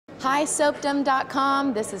Hi,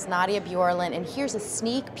 Soapdom.com. This is Nadia Bjorlin, and here's a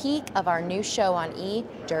sneak peek of our new show on E,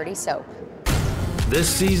 Dirty Soap. This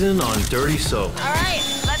season on Dirty Soap. All right,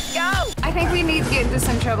 let's go. I think we need to get into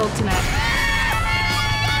some trouble tonight.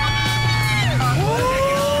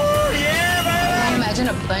 Can you imagine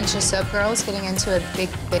a bunch of soap girls getting into a big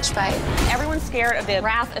bitch fight? Everyone's scared of the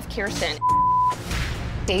wrath of Kirsten.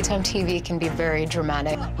 Daytime TV can be very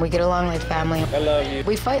dramatic. We get along like family. I love you.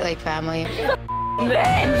 We fight like family.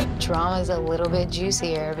 Drama's a little bit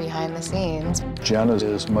juicier behind the scenes. Jenna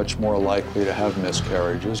is much more likely to have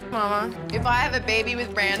miscarriages. Mama, if I have a baby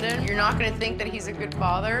with Brandon, you're not going to think that he's a good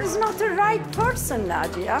father? He's not the right person,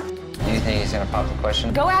 Nadia. Do you think he's gonna pop the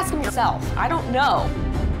question? Go ask him yourself. I don't know.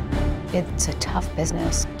 It's a tough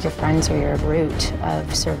business. Your friends are your root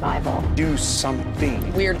of survival. Do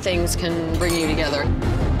something. Weird things can bring you together.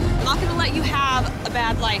 I'm not going to let you have a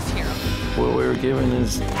bad life here. What we were given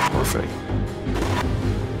is perfect.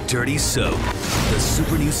 Dirty Soap. The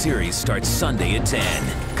super new series starts Sunday at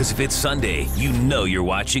 10. Because if it's Sunday, you know you're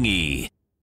watching E!